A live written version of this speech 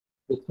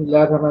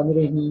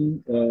बिस्मिल्लाहिर्रहमानिर्रहीम।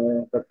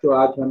 बच्चों,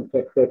 आज हम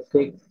चैप्टर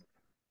 6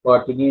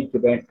 कोऑर्डिनेट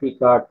ज्योमेट्री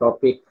का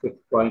टॉपिक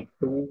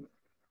 6.2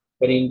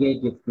 करेंगे,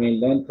 जिसमें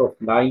लेंथ ऑफ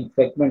लाइन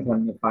सेगमेंट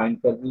हमने फाइंड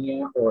करनी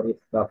है और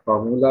इसका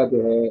फार्मूला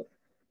जो है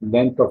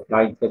लेंथ ऑफ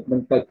लाइन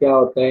सेगमेंट का क्या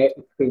होता है।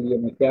 इसके लिए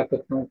मैं क्या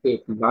करता हूँ कि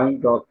एक लाइन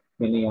ड्रॉ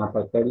मैंने यहाँ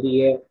पर कर ली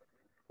है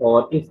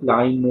और इस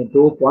लाइन में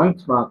दो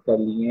पॉइंट्स मार्क कर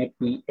लिए हैं,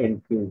 पी एंड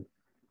क्यू।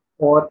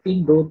 और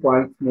इन दो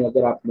पॉइंट्स में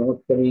अगर आप नोट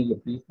करें, ये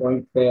पी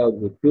पॉइंट्स है और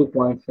ये क्यू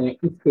पॉइंट्स हैं।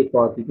 इसके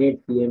कोऑर्डिनेट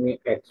दिए हुए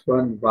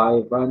x1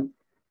 y1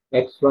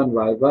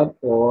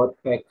 और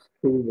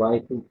x2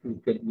 y2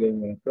 के दिए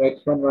हुए हैं। तो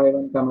x1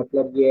 y1 का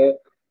मतलब ये है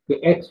कि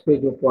x पे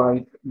जो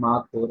पॉइंट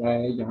मार्क हो रहा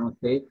है यहाँ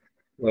से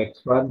वो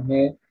x1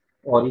 है,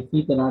 और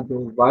इसी तरह जो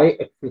y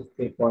एक्सिस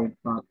पे पॉइंट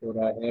मार्क हो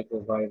रहा है वो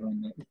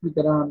y1 है। इसी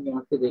तरह हम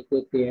यहाँ से देख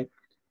लेते हैं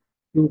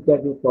क्यू का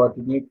जो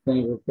कोऑर्डिनेट्स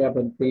हैं वो क्या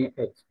बनते हैं,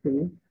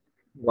 x2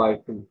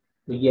 y2।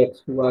 तो ये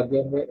x2 आ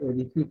गया है और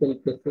इसी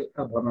तरीके से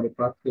अब हमारे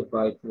पास ये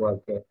y2 आ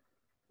गया है।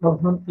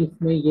 अब हम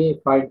इसमें ये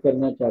फाइंड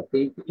करना चाहते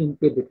हैं कि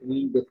इनके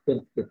बिटवीन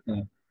डिस्टेंस कितना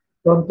है।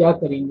 तो हम क्या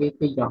करेंगे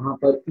कि यहाँ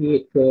पर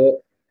एक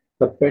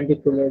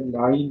परपेंडिकुलर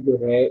लाइन जो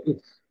है,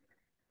 इस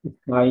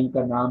लाइन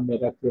का नाम मैं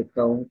रख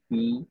देता हूँ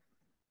पी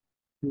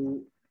क्यू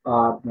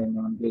आर, मैं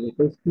नाम दे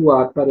देता हूँ। क्यू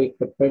आर पर एक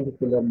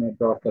परपेंडिकुलर मैं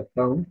ड्रॉ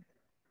करता हूँ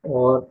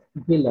और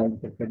ये लाइन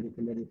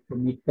परपेंडिकुलर इसको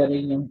मीट कर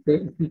रही है हमसे।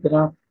 इसी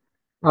तरह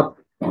अब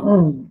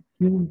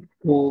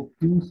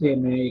क्यू से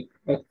मैं एक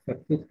एक्स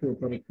एक्सिस के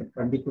ऊपर एक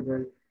परपेंडिकुलर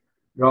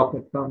ड्रॉ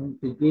करता हूँ,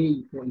 तो ये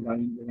इक्वल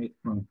लाइन जो है इस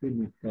पॉइंट पे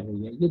मीट कर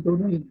रही है। ये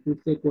दोनों एक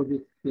दूसरे को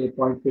जिस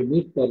पॉइंट पे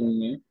मीट कर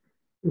रही हैं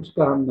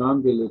उसका हम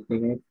नाम दे लेते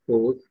हैं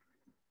कोस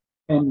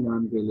एम,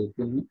 नाम दे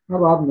लेते हैं।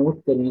 अब आप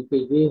नोट करें कि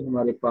ये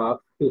हमारे पास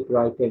एक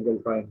राइट एंगल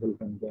ट्राइंगल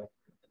बन गया।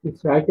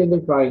 इस राइट एंगल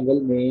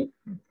ट्राइंगल में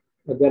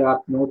अगर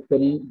आप नोट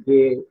करें,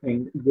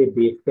 ये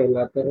बेस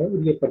कहलाता है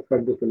और ये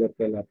परपेंडिकुलर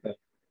कहलाता है।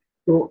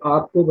 तो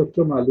आपको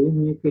बच्चों मालूम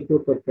है कि जो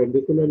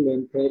परपेंडिकुलर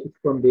लेंथ है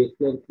इसको हम बेस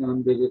लेंथ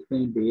नाम दे देते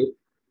हैं, बेस,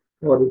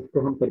 और इसको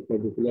हम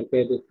परपेंडिकुलर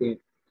कह देते हैं।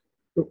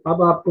 तो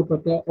अब आपको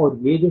पता है, और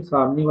ये जो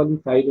सामने वाली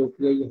साइड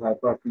होती है ये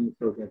हाइपोटेन्यूज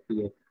हो जाती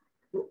है।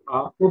 तो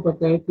आपको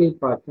पता है कि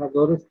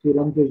पाइथागोरस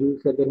थ्योरम जो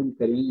यूज अगर हम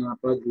करें यहाँ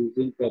पर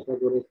यूजिंग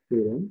पाइथागोरस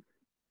थ्योरम,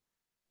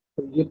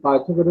 तो ये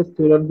पाइथागोरस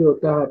थ्योरम जो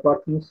होता है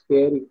hypotenuse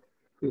square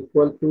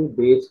equal to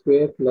base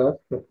square plus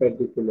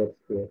perpendicular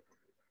square.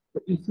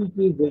 तो इसी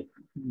की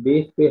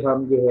बेस पे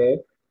हम जो है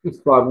इस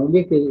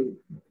फार्मूले के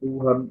थ्रू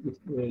हम इस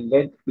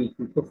लेंथ पी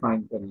क्यू को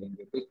फाइंड कर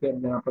लेंगे। देखिए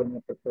हम यहाँ पर मैं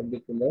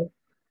परपेंडिकुलर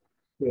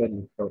स्क्वायर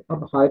लिखता हूँ।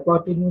 अब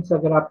हाइपोटेन्यूज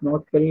अगर आप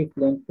नोट करें, इस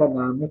लेंथ का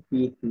नाम है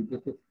P Q,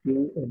 this is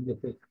Q and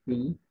this is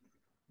P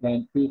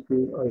and P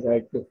Q, और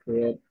right the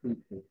square P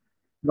Q.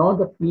 Now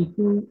the P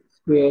Q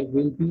square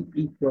will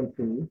be equal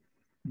to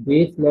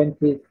base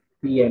length is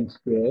P M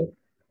square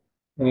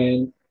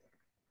and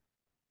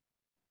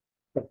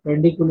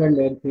perpendicular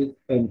length is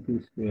n2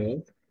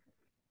 square।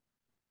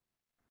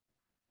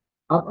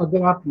 अब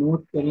अगर आप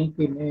note करें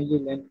कि मैं ये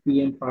length P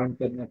M find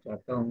करना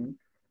चाहता हूँ,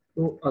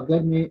 तो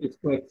अगर मैं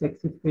इसको एक्स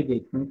एक्सिस पे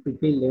देखूँ तो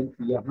ये लेंथ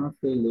यहाँ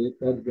से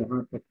लेकर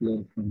यहाँ तक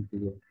लेंथ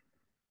बनती है।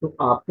 तो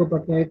आपको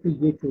पता है कि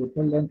ये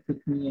टोटल लेंथ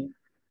कितनी है,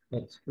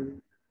 x2,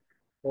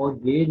 और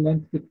ये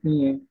लेंथ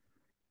कितनी है,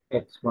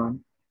 x1।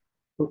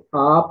 तो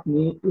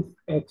आपने इस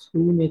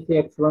x2 में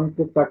से x1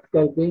 को कट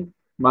कर दें,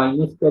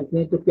 माइनस कर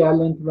दें, तो क्या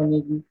लेंथ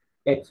बनेगी,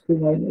 x2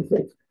 minus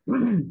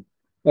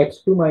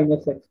x2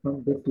 minus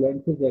x1, this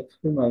length is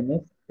x2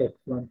 minus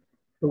x1।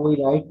 तो we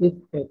write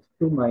is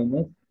x2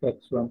 minus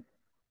x1।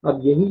 अब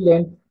यही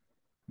लेंथ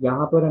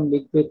यहाँ पर हम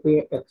लिख देते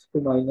हैं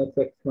x2 minus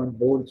x1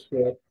 whole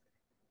square.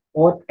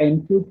 और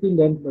n2 की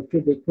लेंथ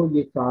बच्चों देखो,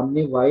 ये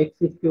सामने y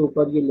एक्सिस के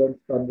ऊपर ये लेंथ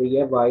बन रही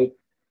है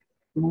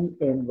y2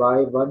 एंड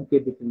y1 के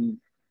बिटवीन।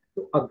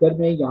 तो अगर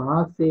मैं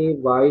यहाँ से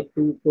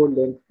y2 को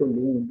लेंथ को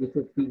लूँ, this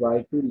is the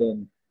y2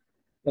 length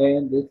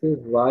and this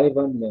is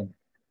y1 length,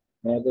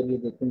 मैं अगर ये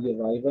देखूँ ये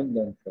y1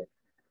 लेंथ है,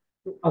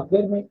 तो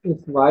अगर मैं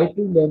इस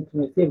y2 लेंथ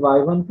में से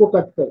y1 को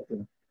कट करते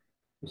हैं,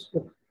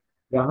 इसको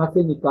यहाँ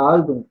से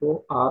निकाल दूं,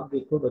 तो आप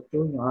देखो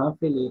बच्चों यहाँ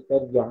से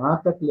लेकर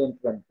यहाँ तक लेंथ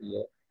बनती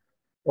है,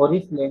 और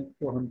इस लेंथ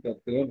को हम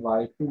कहते हैं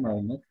y2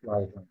 माइनस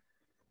y1।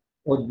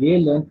 और ये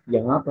लेंथ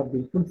यहाँ पर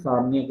बिल्कुल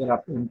सामने अगर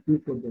आप एंट्री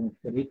को नोट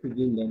करें तो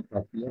ये लेंथ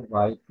आती है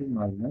y2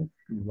 माइनस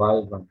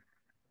y1।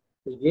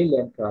 तो ये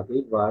लेंथ आ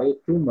गई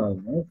y2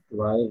 minus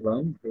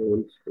y1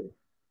 whole square.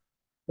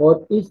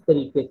 और इस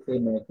तरीके से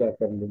मैं क्या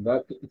कर लूंगा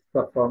कि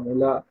इसका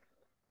फॉर्मूला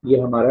ये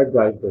हमारा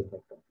ड्राइव हो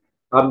जाता है।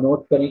 अब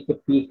नोट करें कि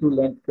पी क्यू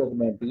लेंथ को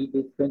मैं डी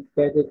डिस्टेंस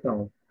कह देता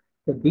हूँ।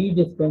 तो डी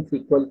डिस्टेंस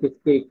इक्वल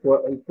किसके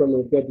इक्वल इक्वल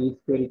हो गया, D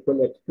square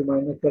equal x2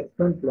 minus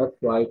x1 plus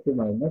y2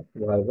 minus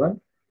y1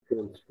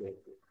 whole square.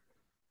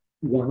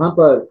 यहाँ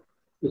पर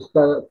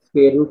इसका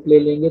स्क्वायर रूट ले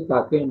लेंगे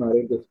ताकि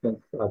हमारे डिस्टेंस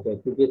आ जाए,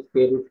 क्योंकि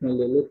स्क्वायर रूट में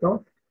ले लेता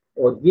हूँ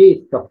और ये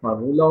इसका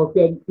फार्मूला हो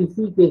गया।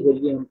 इसी के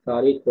जरिए हम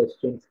सारे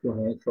क्वेश्चंस जो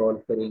हैं सॉल्व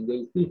करेंगे,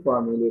 इसी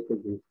फार्मूले को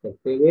यूज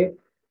करते हुए।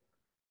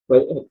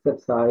 पर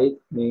एक्सरसाइज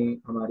में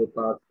हमारे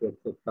पास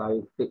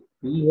एक्सरसाइज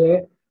 6B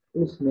है,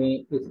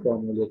 उसमें इस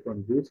फॉर्मूले को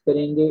हम यूज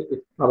करेंगे।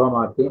 अब हम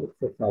आते हैं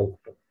एक्सरसाइज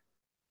पर।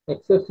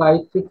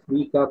 एक्सरसाइज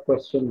 6B का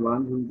क्वेश्चन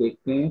 1 हम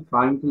देखते हैं।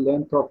 Find the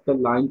length of the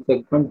line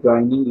segment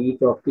joining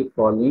each of the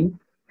following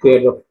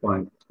pair of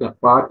points. क्या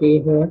पार्ट ए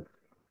है,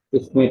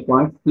 इसमें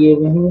पॉइंट्स दिए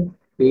हुए हैं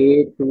A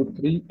 2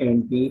 3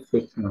 and B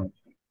 6 9।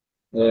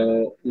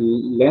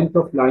 Length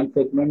of line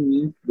segment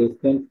means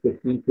distance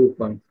between 2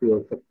 points भी हो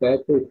सकता है,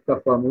 तो इसका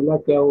फॉर्मूला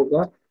क्या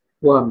होगा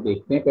वो हम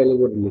देखते हैं। पहले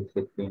वो लिख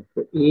सकते हैं,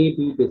 तो A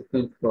B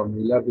distance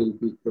formula will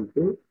be equal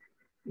to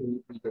A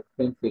B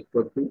distance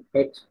equal to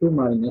x2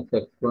 minus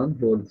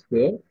x1 whole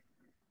square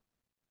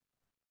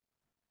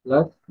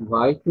plus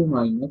y2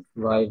 minus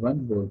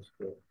y1 whole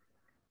square.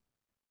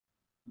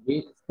 ये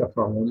इसका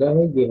फॉर्मूला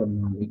है, ये हम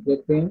यहाँ लिख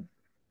देते हैं।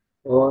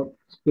 और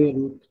स्क्वायर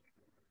रूट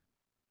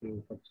के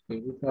ऊपर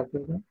स्क्वायर रूट आ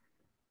जाएगा।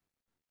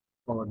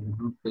 और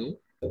यहाँ पे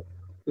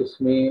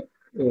इसमें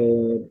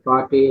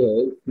पार्ट ए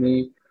है,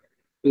 इसमें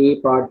ए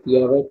पार्ट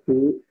दिया हुआ है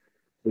 2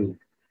 3,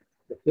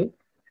 ओके।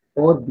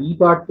 और बी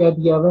पार्ट क्या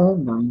दिया हुआ है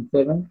 9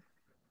 7।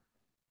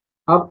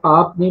 अब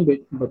आपने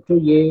बच्चों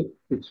ये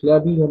पिछला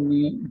भी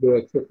हमने जो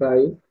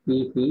एक्सरसाइज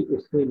की थी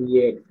उसमें भी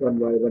ये x1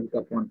 y1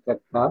 का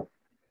कॉन्सेप्ट था।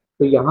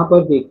 तो यहाँ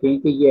पर देखें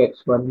कि ये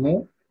x1 है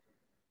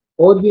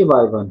और ये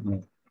y1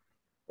 है,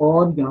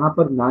 और यहाँ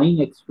पर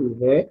 9x2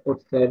 है और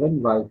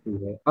 7y2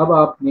 है। अब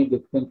आपने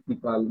डिफरेंस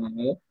निकालना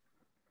है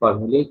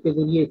फॉर्मूले के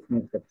जरिए। इसमें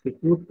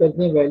सब्स्टिट्यूट कर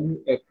दें वैल्यू।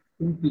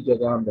 x2 की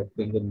जगह हम रख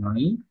देंगे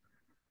 9,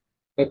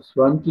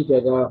 x1 की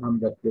जगह हम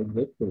रख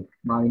देंगे 2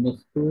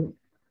 -2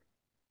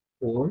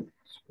 होल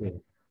स्क्वायर।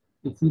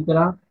 इसी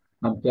तरह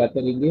हम क्या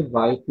करेंगे,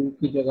 y2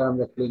 की जगह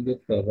हम रख लेंगे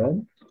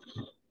 7,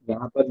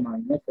 यहाँ पर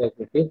माइनस एज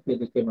इट इज, ये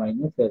देखिए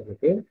minus as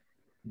it is.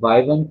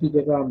 y1 की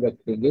जगह हम रख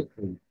देंगे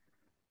 3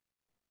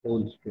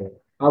 होल स्क्वायर।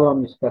 अब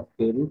हम इसका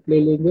स्क्वायर रूट ले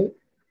लेंगे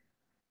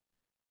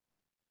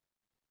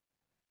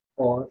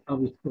और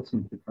अब इसको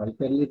सिंप्लीफाई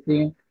कर लेते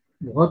हैं।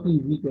 बहुत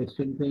इजी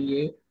क्वेश्चन है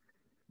ये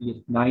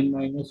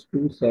 9 -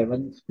 2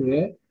 7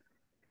 स्क्वायर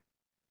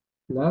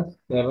प्लस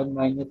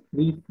 7 -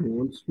 3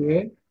 होल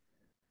स्क्वायर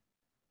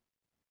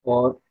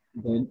और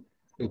then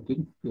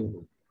taking square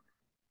root.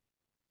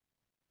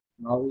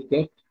 Now we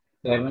get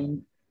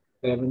 7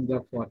 7 the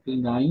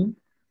 49,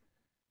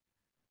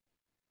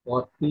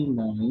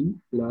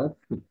 49 plus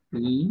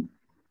 16,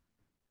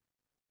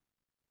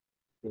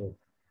 yes,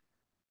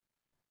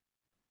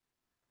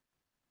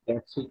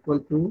 that's equal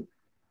to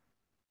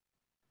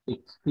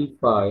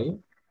 65।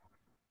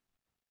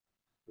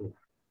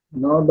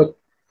 No but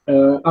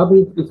अब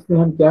इसमें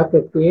हम क्या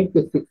करते हैं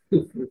कि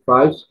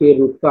 65 स्क्वायर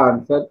रूट का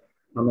आंसर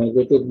हम एज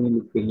इट इज नहीं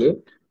लिखेंगे,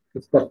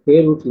 इसका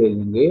स्क्वायर रूट ले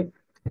लेंगे।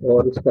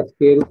 और इसका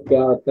स्क्वायर रूट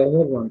क्या आता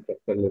है वो हम चेक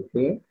कर लेते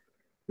हैं।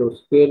 तो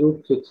स्क्वायर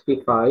रूट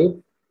 65,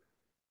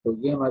 तो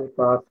ये हमारे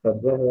पास बन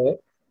रहा है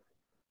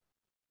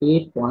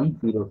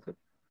 8.06।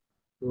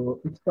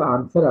 तो इसका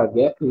आंसर आ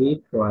गया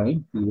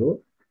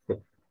 8.06।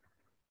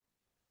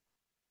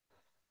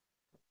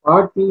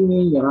 पार्ट बी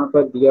में यहाँ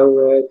पर दिया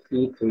हुआ है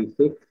C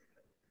 36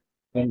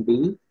 एंड डी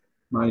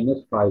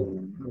 -5 है।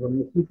 अब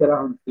हम इसी तरह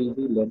हम सी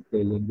डी लेंथ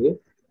ले लेंगे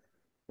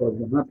और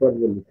यहाँ पर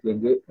वो लिख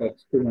लेंगे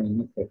x2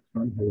 minus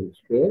x1 whole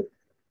square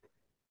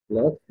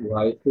plus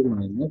y2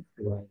 minus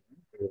y1 whole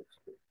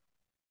square.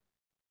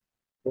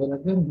 और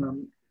अगर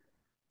हम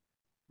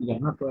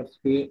यहाँ पर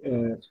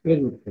स्क्वायर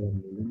रूट पर हम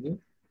ले लेंगे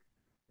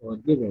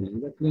और ये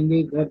वैल्यू रख लेंगे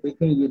इधर।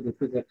 देखें ये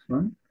this is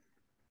x1,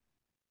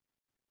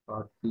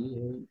 part B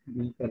है,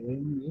 बी कर रहे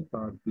हैं ये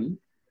पार्ट बी।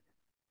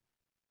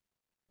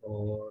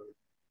 और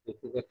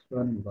this is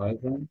x1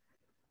 y1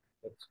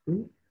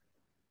 x2।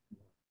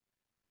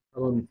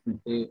 अब हम इसमें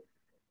से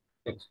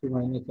x2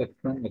 माइनस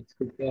x1,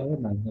 x2 क्या है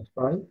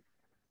 -5,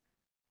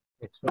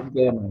 x1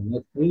 क्या है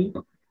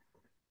 -3,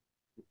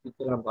 इसी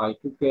तरह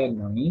y2 क्या है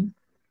 9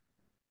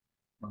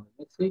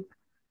 -6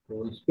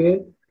 होल स्क्वायर।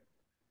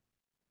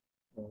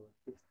 और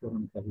इसको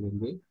हम कर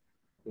लेंगे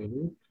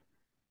रूट,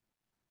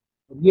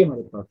 और ये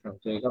हमारे पास आ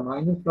जाएगा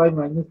 -5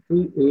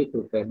 -3 8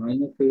 होता है,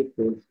 -8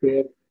 whole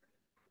square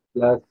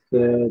plus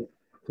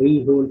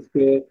 3 whole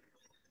square.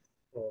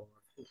 और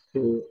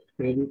इसको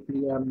स्क्वायर रूट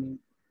लिया हमने,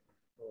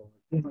 और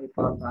ये हमारे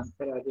पास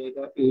आंसर आ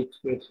जाएगा 8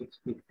 स्क्वायर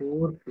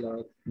 64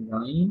 प्लस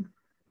 9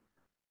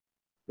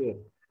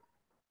 स्क्वायर।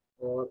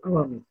 और अब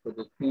हम इसको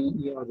देखते हैं,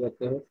 ये आ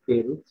जाता है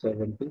स्क्वायर रूट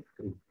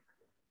 73।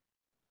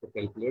 तो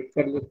कैलकुलेट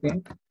कर लेते हैं।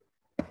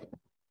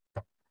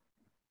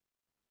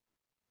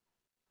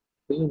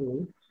 Square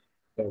root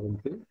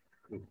 73,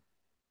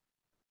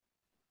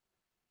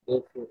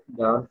 therefore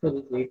the answer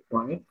is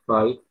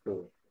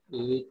 8.54,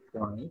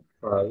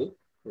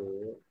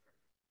 8.54।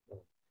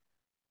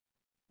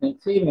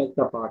 Next same है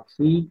इसका पार्ट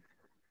सी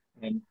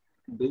एंड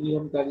डी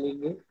हम कर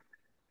लेंगे।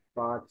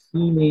 पार्ट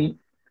सी में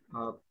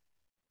आप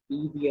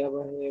पी दिया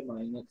हुआ है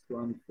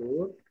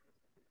 -14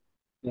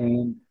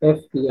 एंड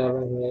एफ दिया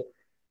हुआ है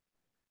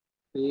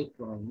 8 -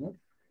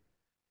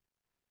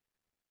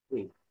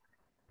 3,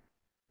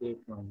 8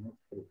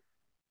 - 3।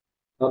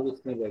 अब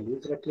इसमें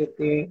वैल्यूज रख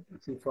लेते हैं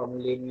इसी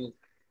फॉर्मूले में।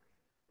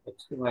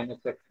 x2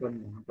 माइनस x1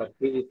 यहाँ पर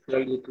फिर इस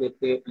तरह लिख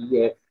लेते हैं ई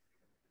एफ।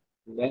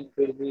 लेंथ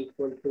फिर भी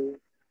इक्वल टू,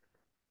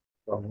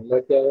 फॉर्मूला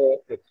क्या है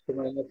x2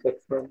 minus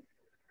x1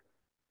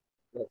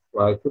 plus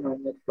Y to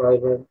minus Y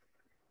one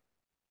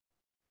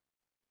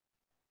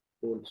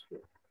whole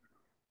square.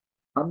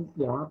 हम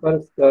यहाँ पर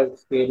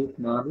स्क्वायर रूट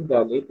ना भी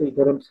डालें तो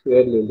इधर हम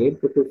स्क्वायर ले लें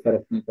तो कोई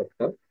फर्क नहीं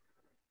पड़ता।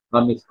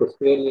 हम इसको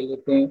स्क्वायर ले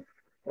लेते हैं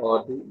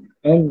और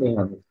एंड में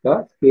हम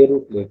इसका स्क्वायर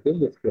रूट लेके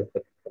ये स्क्वायर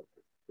करते हैं।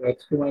 तो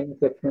x to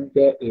minus x one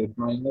क्या है, eight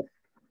minus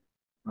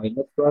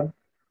minus one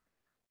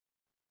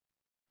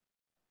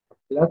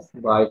plus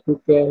Y to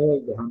क्या है,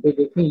 यहाँ पे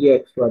देखें ये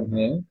एक्स वन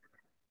है,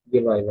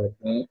 ये वाई वन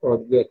है,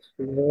 और ये एक्स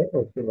टू है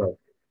और ये Y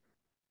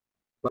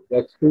to.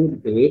 X to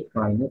eight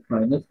minus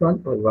minus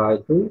one और Y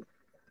to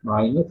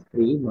minus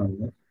three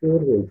minus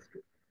four whole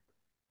square.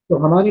 तो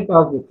हमारे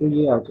पास बच्चों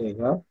ये आ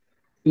जाएगा,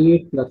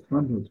 एट प्लस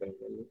वन हो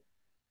जाएगा ये,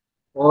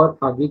 और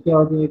आगे क्या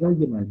हो जाएगा,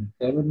 ये माइनस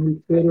सेवन होल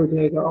स्क्वायर हो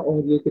जाएगा,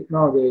 और ये कितना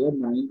हो जाएगा,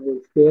 नाइन होल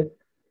स्क्वायर।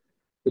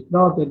 कितना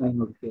होता है nine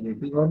whole square,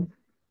 81।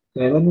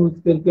 Seven whole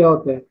square क्या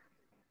होता है,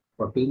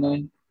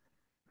 49।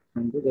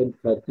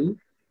 130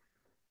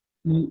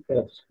 ई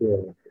एफ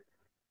स्क्वायर।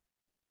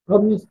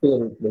 अब ये स्क्वायर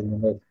रूट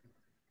लेंगे,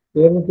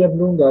 स्क्वायर रूट जब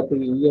लूंगा तो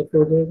ये ई एफ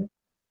हो जाएगा,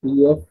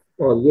 ई एफ,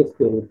 और ये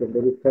स्क्वायर रूट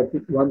अंदर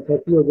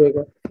 130 हो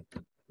जाएगा।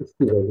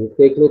 इसकी वैल्यू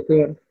देख लेते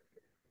हैं हम।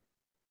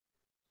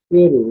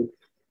 स्क्वायर रूट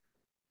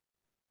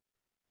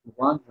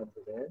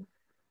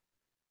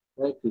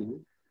 130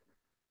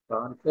 का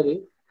आंसर है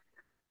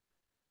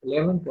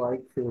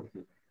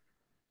 11.43।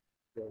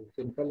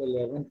 सिंपल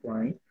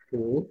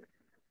 11.4।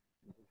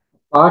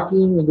 पार्ट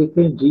ई में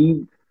देखें,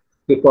 जी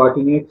के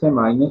कोऑर्डिनेट्स है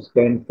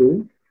 -10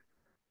 2,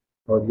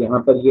 और यहाँ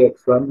पर ये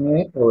x1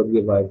 है और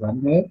ये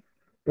y1 है।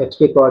 x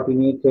के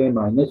कोऑर्डिनेट है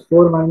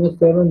 -4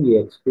 -7,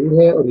 ये x2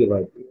 है और ये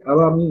y2। अब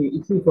हम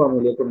इसी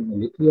फॉर्मूले को मैंने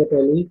लिख लिया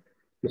पहले ही,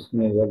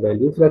 इसमें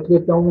वैल्यूज रख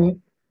लेता हूँ मैं।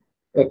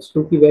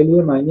 x2 की वैल्यू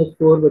है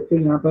 -4, बच्चों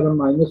यहाँ पर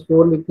हम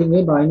 -4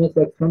 लिखेंगे, माइनस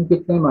x1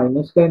 कितना है,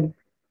 -10,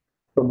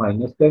 तो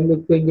 -10 लिख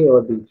देंगे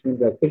और बीच में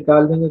ब्रैकेट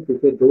डाल देंगे,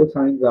 क्योंकि दो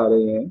साइंस आ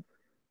रहे हैं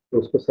तो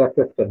उसको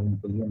सेपरेट करने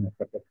के लिए हम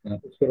ऐसा करते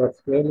हैं। उसके बाद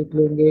स्क्वायर लिख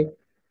लेंगे,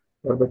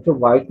 और बच्चों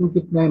y2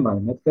 कितना है,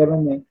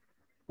 -7 है,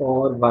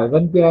 और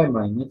y1 क्या है,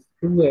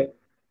 -2 है।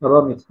 अब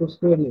हम इसको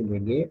स्क्वायर ले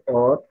लेंगे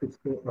और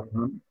इसको अब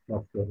हम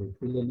स्क्वायर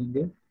रूट ले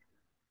लेंगे,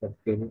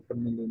 स्क्वायर रूट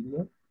हमने ले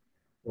लिया,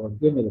 और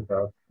ये मेरे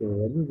पास जो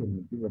वैल्यू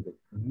बनने की वो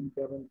देखते हैं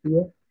क्या बनती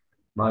है।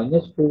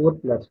 -4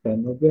 प्लस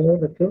 10 हो गया है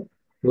बच्चों,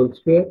 होल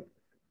स्क्वायर,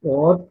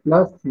 और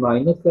प्लस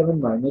 -7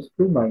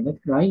 -2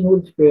 -9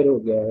 होल स्क्वायर हो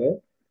गया है।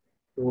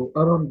 तो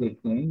अब हम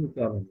देखते हैं ये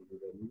क्या बनेगी,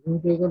 वैल्यू हो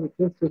जाएगा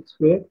बच्चों 6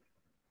 स्क्वायर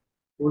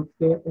होल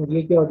स्क्वायर, और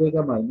ये क्या हो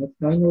जाएगा,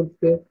 -9 होल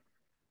स्क्वायर,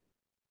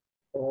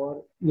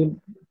 और ये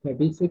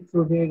 36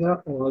 हो जाएगा,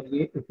 और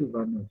ये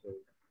 81 हो जाएगा।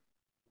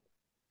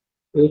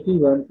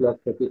 81 प्लस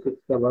 36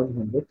 का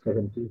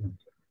 117 है।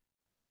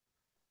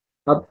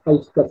 अब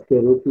इसका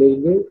स्क्वायर रूट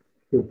लेंगे,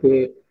 क्योंकि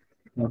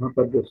यहाँ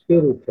पर जो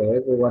स्क्वायर रूट है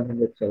वो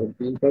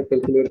 117 का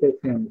कैलकुलेटर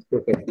से हम इसको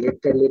कैलकुलेट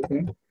कर लेते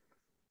हैं,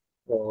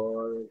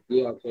 और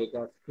ये आ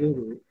जाएगा स्क्वायर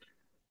रूट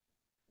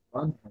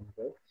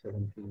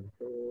 117।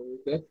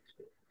 तो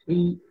थ्री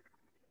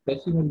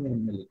डेसिमल में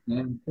हमने लिखना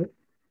है आंसर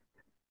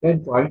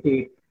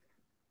 10.8।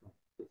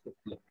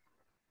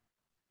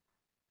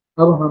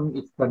 अब हम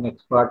इसका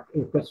नेक्स्ट पार्ट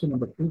क्वेश्चन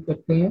नंबर 2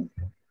 करते हैं।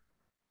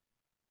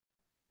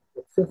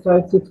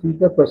 एक्सरसाइज 6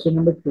 का क्वेश्चन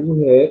नंबर 2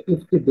 है, if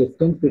the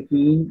distance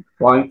between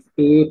point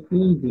A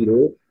P zero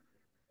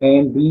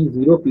and B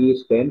zero P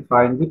is 10,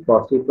 find the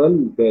possible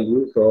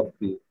values of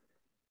P.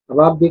 अब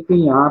आप देखिए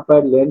यहाँ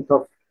पर लेंथ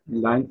ऑफ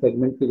लाइन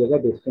सेगमेंट की जगह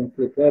डिस्टेंस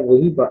लिख रहा है,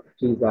 वही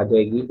चीज आ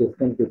जाएगी,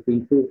 डिस्टेंस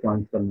बिटवीन टू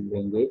पॉइंट्स हम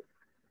लेंगे।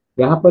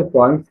 यहाँ पर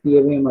पॉइंट्स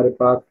दिए हुए हमारे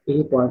पास,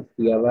 ए पॉइंट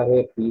दिया हुआ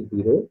है पी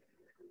जीरो,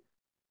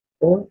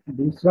 और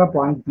दूसरा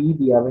पॉइंट बी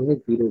दिया हुआ है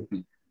जीरो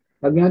पी।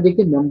 अब यहाँ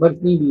देखिए नंबर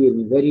नहीं दिए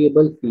हुए,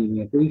 वेरिएबल्स दिए हुए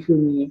हैं, कोई इशू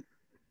नहीं है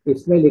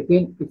इसमें,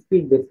 लेकिन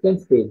इसकी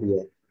डिस्टेंस दे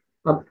दिया है।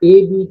 अब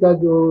ए बी का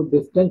जो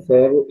डिस्टेंस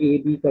है वो ए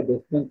बी का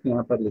डिस्टेंस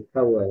यहाँ पर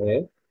लिखा हुआ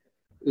है,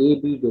 ए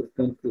बी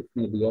डिस्टेंस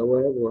इसने दिया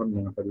हुआ है, वो हम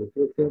यहाँ पर लिख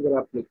लेते हैं। अगर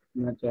आप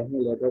लिखना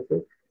चाहें ज़्यादा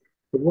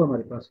तो वो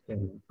हमारे पास क्या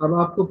है। अब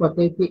आपको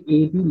पता है कि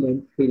ए बी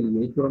लेंथ के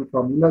लिए जो हम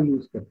फॉर्मूला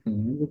यूज करते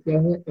हैं वो क्या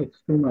है,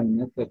 x2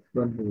 minus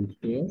x1 whole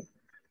square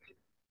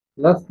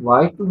plus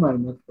y2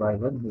 minus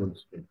y1 whole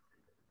square.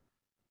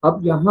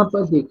 अब यहाँ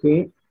पर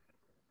देखें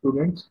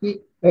स्टूडेंट्स की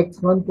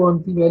x1 कौन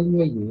सी वैल्यू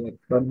है, ये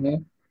x1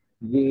 है,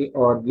 ये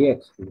और ये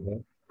x2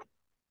 है,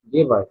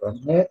 ये y1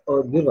 है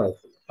और ये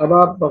y2। अब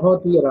आप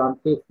बहुत ही आराम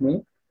से इसमें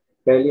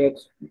पहले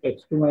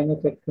x2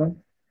 माइनस x1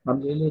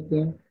 हम ले लेते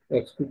हैं,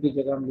 x2 की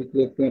जगह हम लिख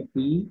लेते हैं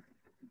p,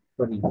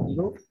 सॉरी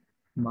 0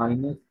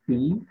 माइनस p,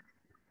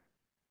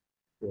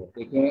 तो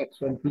देखें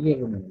x1 p है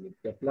वो मैंने लिख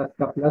दिया, प्लस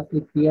का प्लस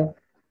लिख दिया,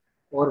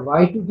 और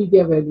y2 की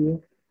क्या वैल्यू है,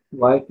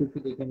 y2 की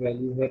देखें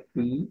वैल्यू है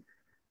p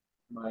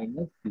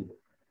माइनस 0।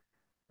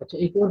 अच्छा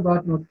एक और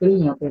बात नोट करें,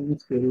 यहाँ पे हमने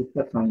स्क्वायर रूट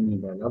का साइन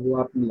नहीं डाला, वो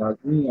आपने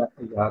लाजमी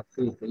याद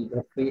से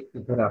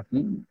इधर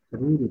आपने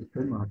जरूर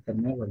इसको मार्क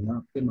करना है, वरना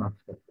आपके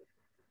मार्क्स करते हैं।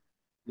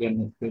 ये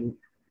हमने स्क्वायर रूट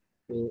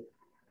पे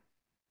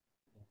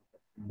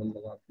सिंबल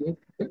लगा के,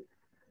 ठीक है।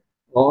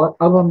 और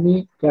अब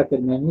हमने क्या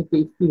करना है कि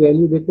इसकी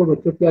वैल्यू देखो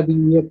बच्चों क्या दी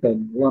हुई है, 10,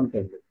 वो हम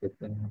कर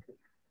लेते हैं यहाँ पे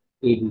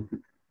ए बी की।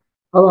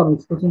 अब हम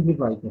इसको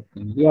सिंप्लीफाई करते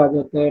हैं, ये आ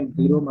जाता है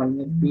 0 -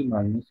 p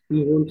 -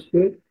 p होल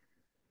स्क्वायर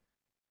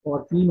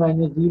और p -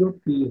 0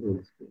 p होल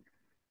स्क्वायर।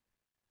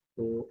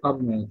 तो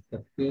अब मैं इसका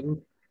स्क्वायर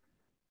रूट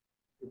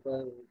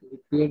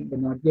क्रिएट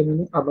बना दिया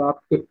मैंने। अब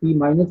आपके p -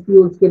 p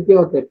होल स्क्वायर क्या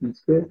होता है, p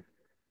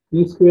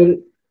square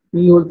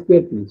p whole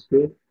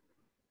square.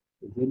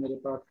 तो ये मेरे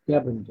पास क्या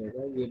बन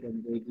जाएगा, ये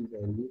बन जाएगी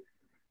value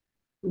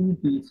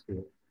 2p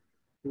square,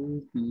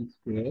 2p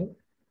square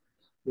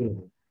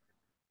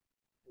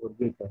और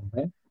ये टर्म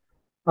है।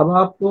 अब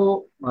आपको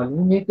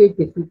मालूम है कि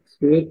किसी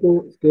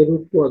स्क्वायर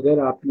रूट को अगर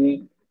आपने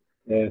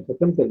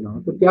खत्म करना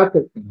हो तो क्या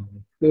करते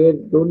हैं, स्क्वायर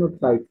दोनों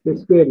साइड पे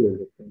स्क्वायर ले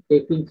लेते हैं,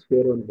 taking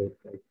square on both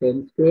side,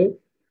 10 square.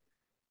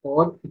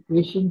 और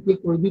इक्वेशन की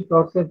कोई भी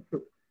प्रोसेस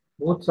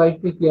बोथ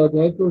साइड पे किया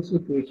जाए तो उस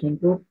इक्वेशन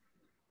को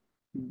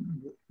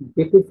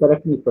पे कोई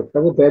फर्क नहीं पड़ता,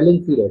 वो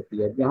बैलेंस ही रहती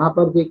है। यहाँ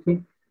पर देखें,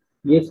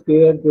 ये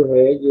स्क्वायर जो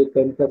है, ये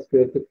 10 का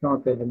स्क्वायर कितना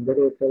होता है, 100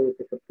 होता है, ये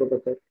तो सबको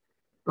पता है।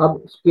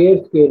 अब स्क्वायर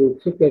स्क्वायर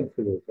रूट से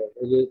कैंसिल हो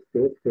जाएगा, ये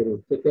स्क्वायर स्क्वायर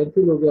रूट से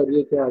कैंसिल हो गया और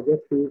ये क्या आ गया,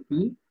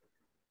 2p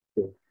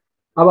स्क्वायर।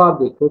 अब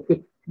आप देखो कि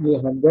ये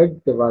 100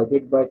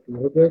 डिवाइडेड बाय 2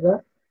 हो जाएगा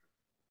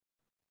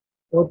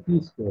और पी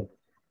स्क्वायर।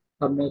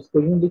 अब मैं इसको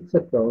यूं लिख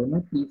सकता हूँ ना,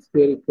 पी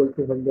स्क्वायर इक्वल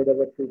टू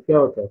 100/2 क्या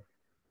होता है,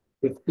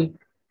 50।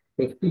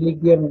 50 लिख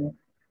दिया मैंने।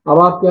 अब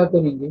आप क्या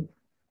करेंगे,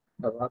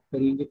 अब आप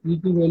करेंगे पी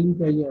की वैल्यू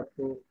चाहिए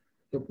आपको।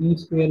 तो पी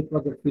स्क्वायर को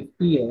अगर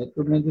 50 है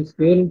तो मुझे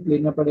स्क्वायर रूट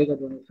लेना पड़ेगा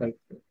दोनों साइड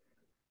से।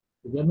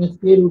 तो जब मैं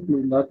स्क्वायर रूट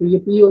लूंगा तो ये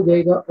पी हो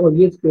जाएगा और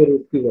ये स्क्वायर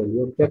रूट की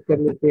वैल्यू हम चेक कर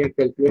लेते हैं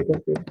कैलकुलेटर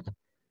पे।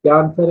 क्या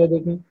आंसर है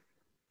देखें,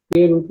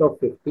 square root of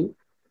 50,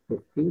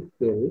 50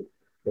 square root,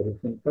 very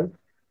simple.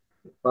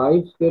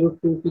 5 square root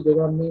 2 की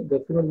जगह हमने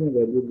डेसिमल में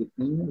वैल्यू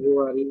लिखनी है, वो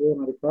आ रही है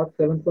हमारे पास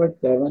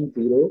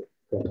 7.707,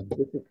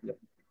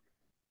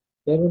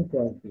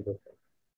 7.707।